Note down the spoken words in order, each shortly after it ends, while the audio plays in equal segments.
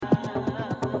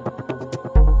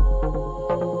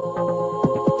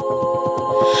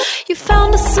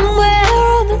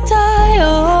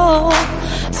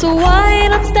So why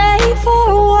not stay for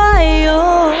a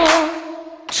while?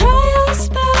 Trials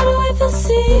spelled with a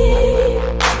C.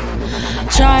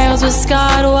 Trials with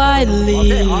Scott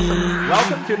Wiley. Okay, awesome.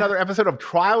 Welcome to another episode of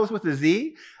Trials with a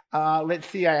Z. Let's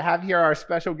see, I have here our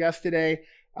special guest today,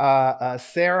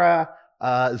 Sarah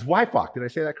Zweifach. Did I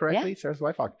say that correctly? Yeah. Sarah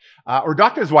Zweifach. Or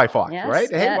Dr. Zweifach, Yes, right?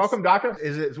 Hey, yes. welcome, doctor.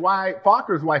 Is it Zweifach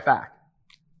or Zweifach?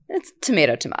 It's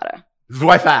tomato.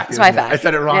 Zweifach. isn't it? Zweifach. I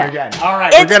said it wrong Yeah. again. All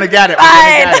right, It's we're going to get it.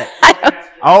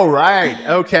 All right.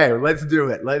 Okay, let's do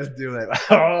it.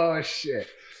 Oh, shit.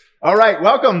 All right,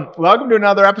 welcome to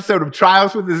another episode of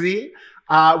Trials with a Z.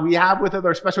 We have with us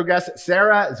our special guest,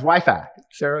 Sarah Zweifach.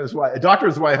 Dr.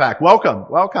 Zweifach,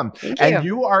 welcome. Thank you. And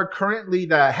you are currently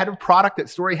the head of product at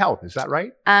Story Health. Is that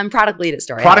right? Product lead at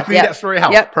Story Product Health. lead Yep. at Story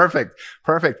Health. Yep.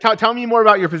 Perfect. Tell me more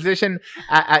about your position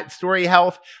at Story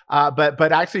Health.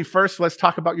 But actually, first, let's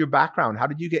talk about your background. How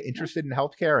did you get interested in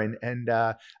healthcare, and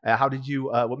how did you?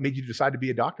 What made you decide to be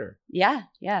a doctor? Yeah.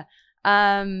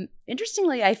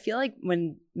 Interestingly, I feel like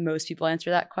when most people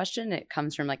answer that question, it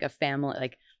comes from like a family.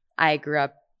 Like I grew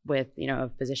up with, a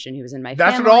physician who was in my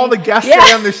family. That's what all the guests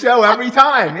say on the show every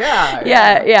time.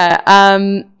 Yeah.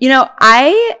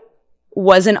 I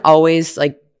wasn't always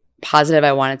like positive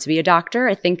I wanted to be a doctor.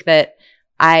 I think that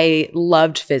I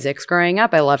loved physics growing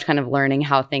up. I loved kind of learning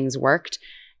how things worked.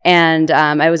 And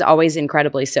I was always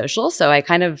incredibly social. So I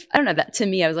don't know, that to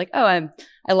me, I was like, I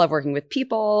love working with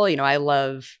people. I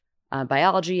love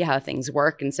biology, how things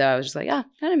work. And so I was just like,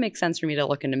 kind of makes sense for me to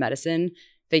look into medicine,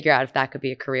 figure out if that could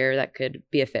be a career that could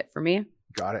be a fit for me.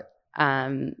 Got it.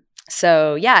 That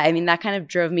kind of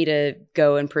drove me to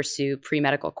go and pursue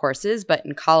pre-medical courses. But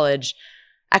in college,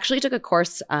 actually took a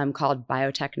course called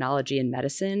biotechnology in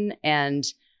medicine. And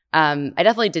I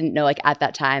definitely didn't know like at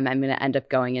that time I'm going to end up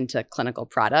going into clinical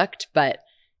product, but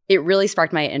it really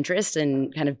sparked my interest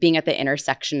in kind of being at the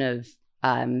intersection of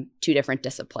two different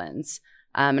disciplines.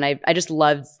 And I just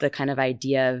loved the kind of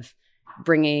idea of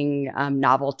bringing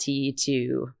novelty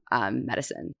to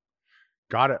medicine.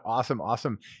 Got it.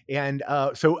 Awesome. And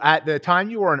so at the time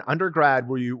you were an undergrad,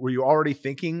 were you already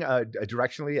thinking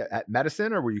directionally at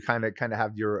medicine, or were you kind of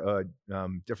have your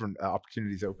different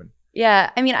opportunities open? Yeah,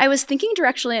 I was thinking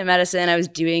directionally at medicine. I was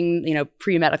doing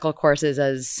pre-medical courses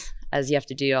as you have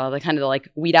to do, all the kind of like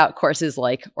weed out courses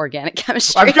like organic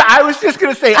chemistry. I was just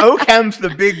going to say OChem's the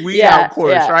big weed out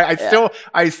course, right?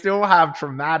 I still have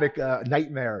traumatic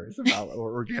nightmares about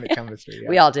organic chemistry. Yeah.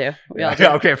 We all do.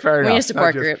 Okay, fair enough. We need a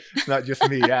support group. Not just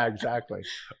me. Yeah, exactly.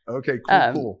 Okay,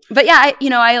 cool. But yeah,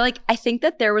 I think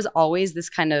that there was always this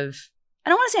kind of, I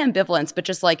don't want to say ambivalence, but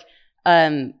just like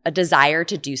a desire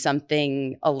to do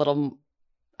something a little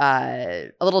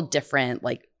different,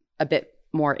 like a bit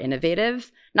more innovative.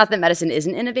 Not that medicine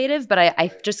isn't innovative, but I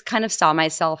just kind of saw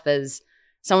myself as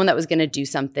someone that was going to do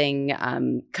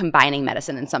something combining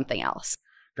medicine and something else.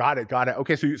 Got it.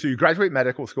 Okay, so you graduate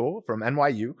medical school from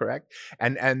NYU, correct?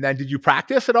 And then did you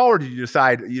practice at all, or did you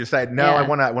decide no, I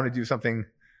want to do something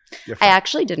different? I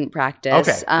actually didn't practice.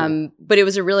 Okay, cool. But it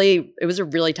was a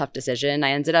really tough decision.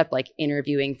 I ended up like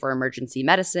interviewing for emergency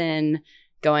medicine,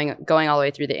 going all the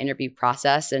way through the interview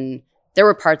process, and there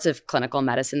were parts of clinical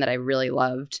medicine that I really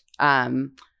loved.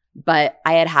 But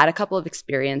I had a couple of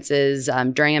experiences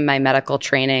during my medical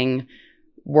training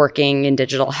working in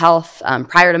digital health,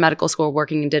 prior to medical school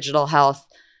working in digital health.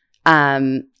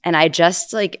 And I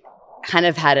just like kind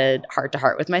of had a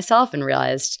heart-to-heart with myself and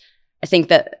realized I think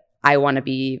that I want to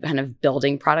be kind of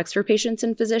building products for patients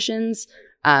and physicians.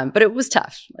 But it was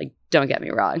tough. Like, don't get me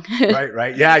wrong.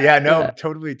 Right. Yeah. No,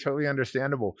 totally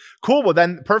understandable. Cool. Well,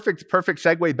 then perfect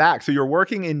segue back. So you're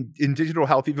working in digital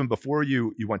health even before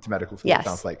you went to medical school. Yes. It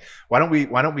sounds like. Why don't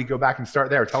we go back and start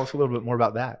there? Tell us a little bit more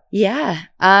about that. Yeah.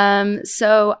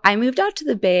 So I moved out to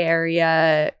the Bay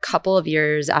Area a couple of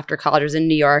years after college. I was in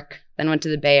New York, then went to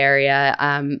the Bay Area.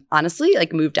 Honestly,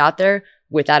 like moved out there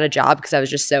without a job because I was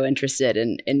just so interested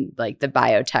in like the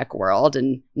biotech world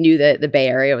and knew that the Bay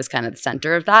Area was kind of the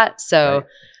center of that. So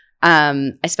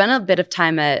I spent a bit of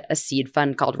time at a seed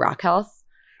fund called Rock Health.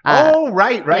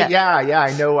 Right. Yeah.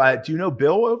 I know. Do you know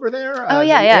Bill over there?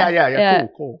 Yeah.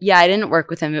 Cool. Yeah, I didn't work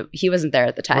with him. He wasn't there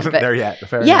at the time. Wasn't there yet.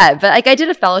 Fair yeah, enough. but like I did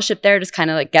a fellowship there, just kind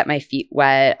of like get my feet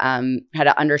wet, how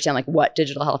to understand like what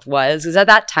digital health was. Because at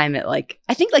that time,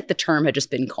 I think like the term had just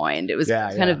been coined. It was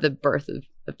kind of the birth of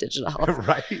digital health.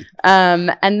 Right.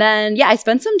 And then, I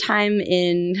spent some time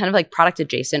in kind of like product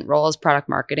adjacent roles, product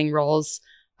marketing roles.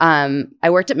 I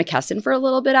worked at McKesson for a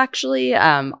little bit, actually,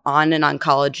 on an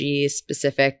oncology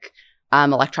specific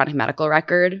electronic medical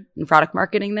record and product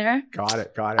marketing there. Got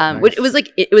it. Nice. Which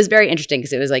it was very interesting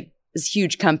because it was like this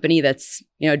huge company that's,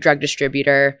 a drug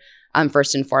distributor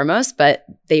first and foremost, but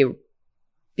they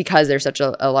because they're such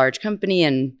a large company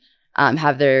and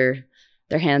have their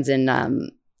hands in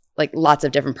like lots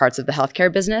of different parts of the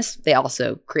healthcare business, they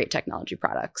also create technology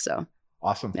products. So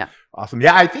awesome. Yeah. Awesome.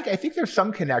 Yeah, I think there's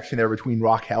some connection there between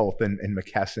Rock Health and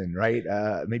McKesson, right?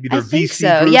 Maybe their VC group is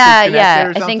connected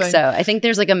or something. I think so. I think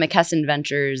there's like a McKesson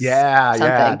Ventures. Yeah,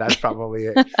 something. that's probably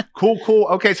it. Cool.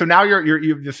 Okay, so now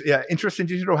you've just interest in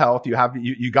digital health.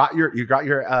 You got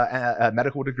your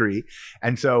medical degree,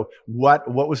 and so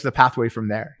what was the pathway from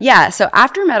there? Yeah. So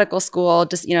after medical school,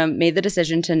 just made the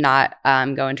decision to not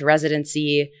go into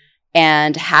residency,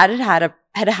 and had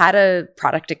a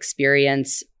product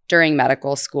experience during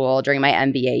medical school, during my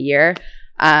MBA year.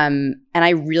 And I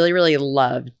really, really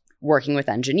loved working with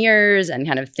engineers and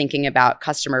kind of thinking about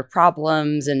customer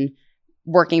problems and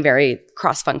working very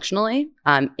cross-functionally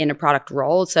in a product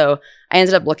role. So I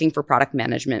ended up looking for product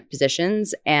management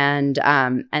positions and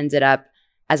ended up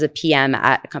as a PM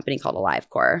at a company called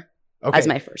AliveCore as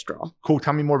my first role. Cool.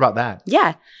 Tell me more about that.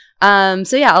 Yeah.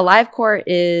 AliveCore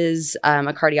is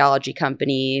a cardiology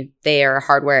company. They are a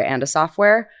hardware and a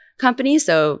software company.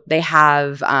 So they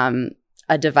have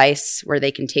a device where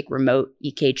they can take remote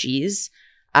EKGs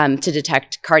to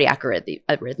detect cardiac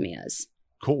arrhythmias.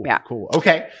 Cool. Yeah. Cool.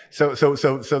 Okay. So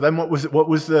then what was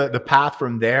the path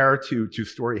from there to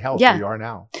Story Health where you are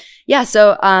now? Yeah.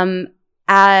 So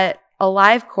at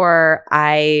AliveCore,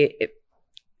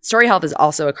 Story Health is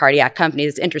also a cardiac company.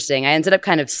 It's interesting. I ended up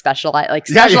kind of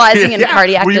specializing in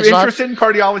cardiac. Were you interested in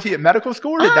cardiology at medical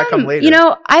school, or did that come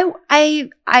later?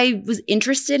 I was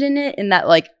interested in it in that,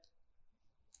 like,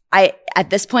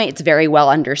 at this point it's very well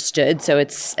understood. So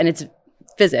it's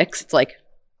physics. It's like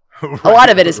a lot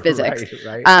of it is physics.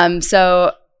 Right.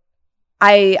 So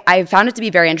I found it to be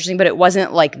very interesting, but it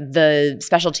wasn't like the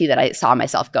specialty that I saw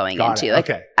myself going into. Like,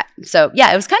 okay. So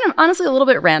yeah, it was kind of honestly a little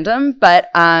bit random,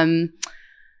 but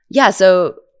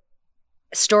so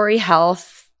Story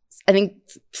Health, I think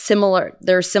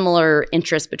there are similar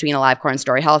interests between AliveCore and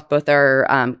Story Health. Both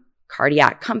are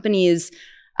cardiac companies.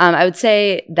 I would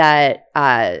say that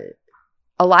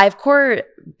AliveCore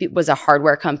was a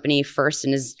hardware company first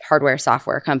and is hardware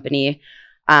software company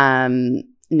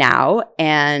now.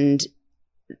 And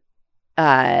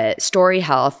Story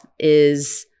Health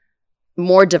is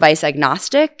more device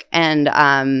agnostic,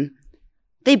 and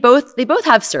they both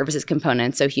have services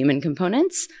components, so human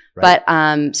components. Right.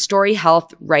 But Story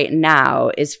Health right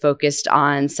now is focused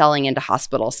on selling into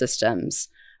hospital systems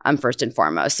first and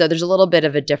foremost. So there's a little bit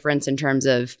of a difference in terms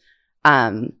of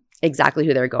exactly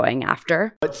who they're going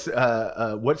after. What's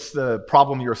the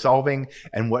problem you're solving,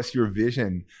 and what's your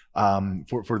vision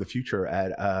for the future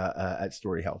at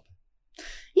Story Health?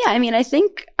 Yeah, I mean, I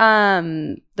think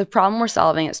the problem we're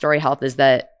solving at Story Health is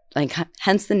that, like,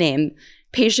 hence the name,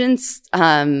 patients,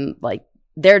 like,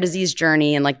 their disease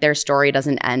journey and like their story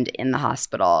doesn't end in the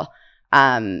hospital.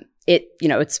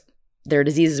 It's their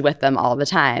disease is with them all the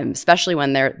time, especially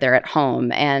when they're at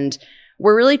home. And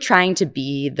we're really trying to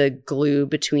be the glue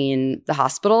between the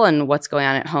hospital and what's going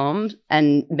on at home,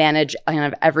 and manage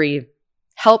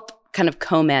help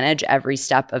co-manage every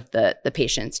step of the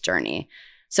patient's journey.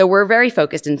 So we're very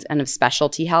focused in kind of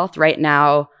specialty health right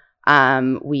now.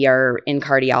 We are in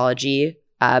cardiology.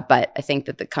 But I think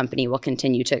that the company will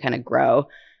continue to kind of grow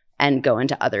and go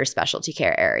into other specialty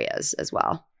care areas as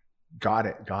well. Got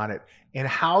it. And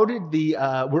how did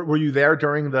were you there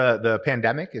during the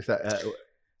pandemic? Is that?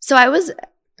 So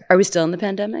are we still in the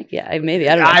pandemic? Yeah, maybe.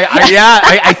 I don't know.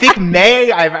 I think May.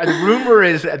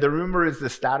 The rumor is the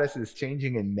status is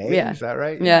changing in May. Yeah. Is that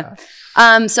right? Yeah.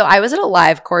 So I was at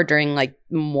AliveCore during like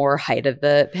more height of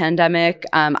the pandemic.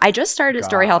 I just started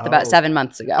Story Health about 7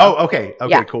 months ago. Oh, okay.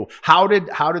 Yeah. Cool. How did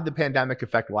the pandemic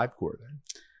affect AliveCore then?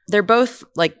 They're both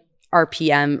like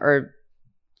RPM, or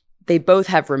they both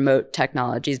have remote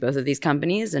technologies, both of these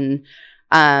companies, and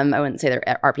I wouldn't say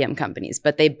they're RPM companies,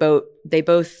 but they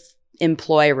both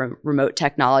employ remote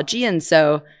technology. And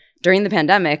so during the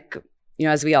pandemic,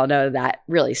 as we all know, that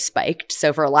really spiked.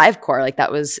 So for AliveCore, like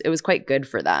it was quite good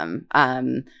for them.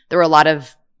 There were a lot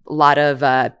of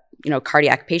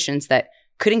cardiac patients that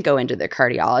couldn't go into their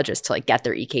cardiologist to like get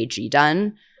their EKG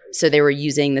done. So they were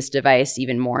using this device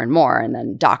even more and more. And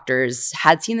then doctors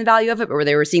had seen the value of it, but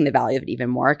they were seeing the value of it even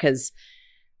more because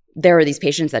there were these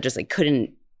patients that just like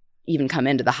couldn't even come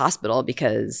into the hospital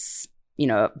because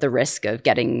the risk of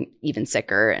getting even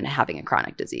sicker and having a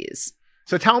chronic disease.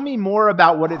 So tell me more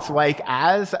about what it's like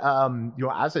as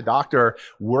a doctor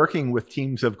working with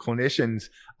teams of clinicians,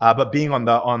 but being on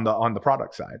the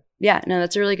product side. Yeah, no,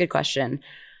 that's a really good question.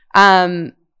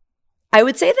 I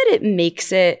would say that it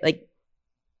makes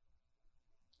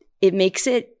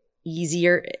it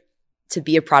easier to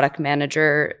be a product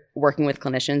manager working with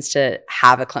clinicians to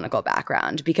have a clinical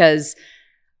background, because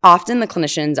often the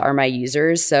clinicians are my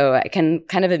users. So I can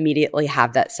kind of immediately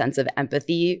have that sense of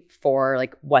empathy for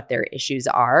like what their issues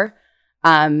are.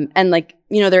 And like,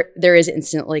 you know, there is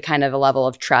instantly kind of a level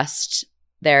of trust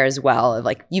there as well, of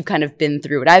like, you've kind of been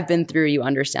through what I've been through, you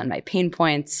understand my pain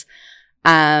points.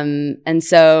 And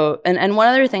so, and one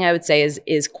other thing I would say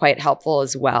is quite helpful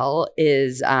as well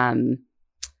is,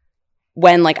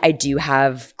 when like I do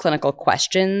have clinical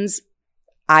questions,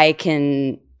 I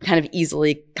can kind of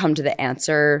easily come to the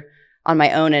answer on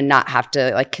my own and not have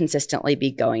to like consistently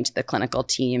be going to the clinical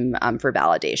team for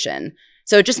validation.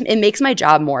 So it makes my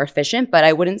job more efficient, but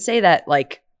I wouldn't say that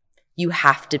like you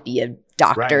have to be a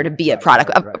doctor to be a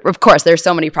product. Of course, there's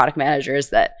so many product managers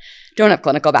that don't have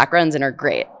clinical backgrounds and are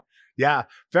great. Yeah,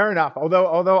 fair enough.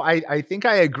 Although I think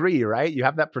I agree, right? You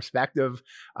have that perspective.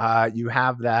 You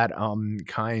have that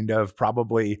kind of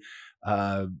probably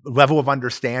level of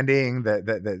understanding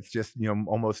that's just, you know,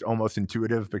 almost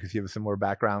intuitive because you have a similar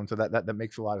background. So that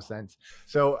makes a lot of sense.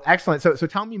 So excellent. So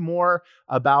tell me more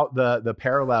about the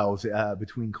parallels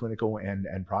between clinical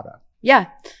and product. Yeah,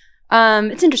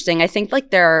 it's interesting. I think like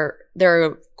there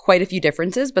are quite a few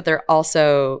differences, but there are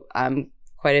also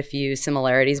quite a few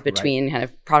similarities between kind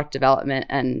of product development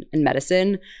and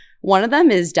medicine. One of them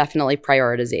is definitely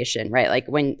prioritization, right? Like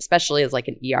especially as like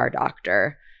an ER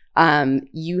doctor,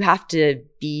 you have to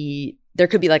there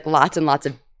could be like lots and lots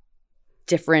of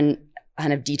different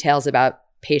kind of details about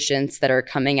patients that are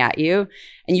coming at you.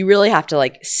 And you really have to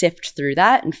like sift through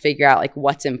that and figure out like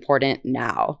what's important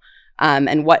now. And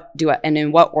in what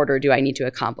order do I need to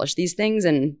accomplish these things?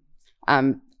 And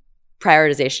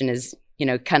prioritization is, you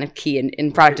know, kind of key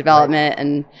in product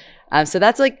development. And so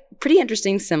that's like pretty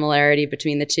interesting similarity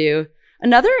between the two.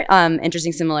 Another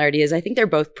interesting similarity is I think they're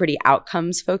both pretty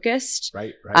outcomes focused,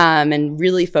 and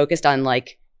really focused on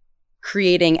like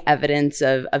creating evidence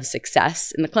of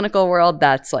success in the clinical world.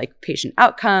 That's like patient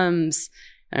outcomes,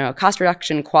 cost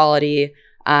reduction, quality,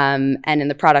 and in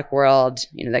the product world,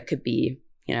 you know, that could be,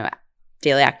 you know,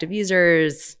 daily active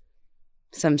users,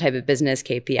 some type of business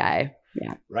KPI.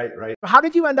 Yeah. Right. How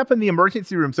did you end up in the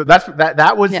emergency room? So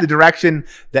that was the direction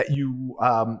that you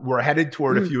were headed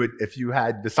toward if you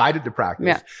had decided to practice.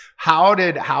 Yeah. How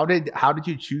did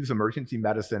you choose emergency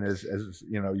medicine as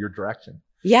you know, your direction?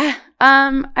 Yeah.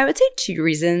 I would say two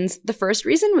reasons. The first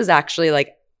reason was actually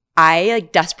like I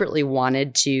like desperately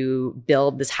wanted to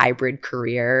build this hybrid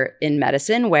career in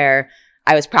medicine where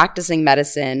I was practicing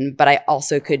medicine, but I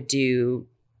also could do,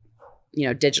 you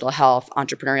know, digital health,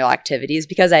 entrepreneurial activities,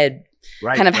 because I had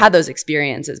had those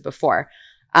experiences before.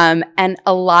 And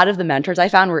a lot of the mentors I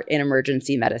found were in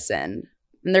emergency medicine.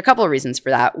 And there are a couple of reasons for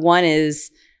that. One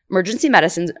is emergency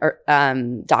medicine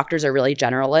doctors are really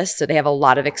generalists. So they have a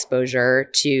lot of exposure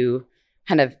to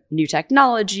kind of new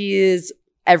technologies,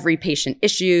 every patient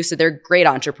issue. So they're great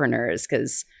entrepreneurs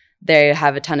because they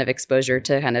have a ton of exposure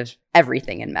to kind of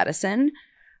everything in medicine.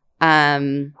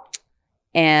 And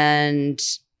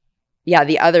yeah,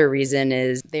 the other reason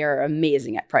is they are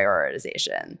amazing at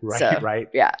prioritization. Right.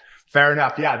 Yeah. Fair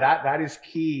enough. Yeah, that is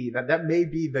key. That may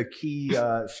be the key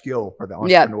skill for the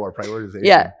entrepreneur, prioritization.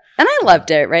 Yeah. And I loved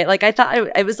it, right? Like I thought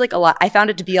it was like I found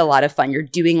it to be a lot of fun. You're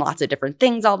doing lots of different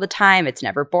things all the time. It's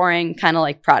never boring, kind of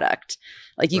like product.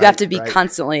 Like you have to be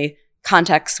constantly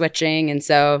context switching. And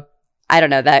so I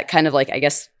don't know, that kind of like, I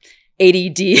guess,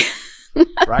 ADD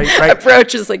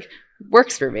approach is like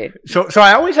works for me. So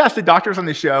I always ask the doctors on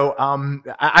the show.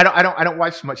 I don't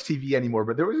watch much TV anymore,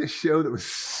 but there was a show that was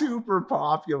super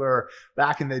popular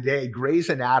back in the day, Grey's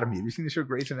Anatomy. Have you seen the show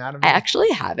Grey's Anatomy? I actually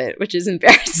have it, which is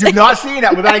embarrassing. You've not seen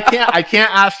it, but I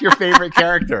can't ask your favorite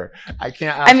character. I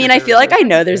feel like I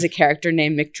know there's a character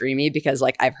named McDreamy because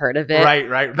like I've heard of it.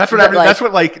 Right. That's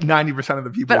what like 90% of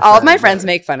the people. But all of my friends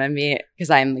make fun of me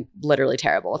because I'm like, literally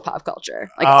terrible with pop culture.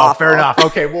 Like, awful. Fair enough.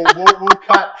 Okay, we'll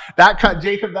cut that.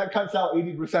 Jacob, that cuts out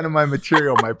 80% of my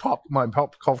material, my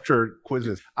pop culture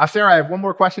quizzes. Sarah, I have one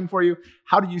more question for you.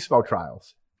 How do you spell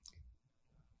trials?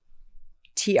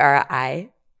 TRIALZ.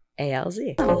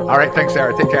 All right, thanks,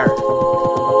 Sarah. Take care.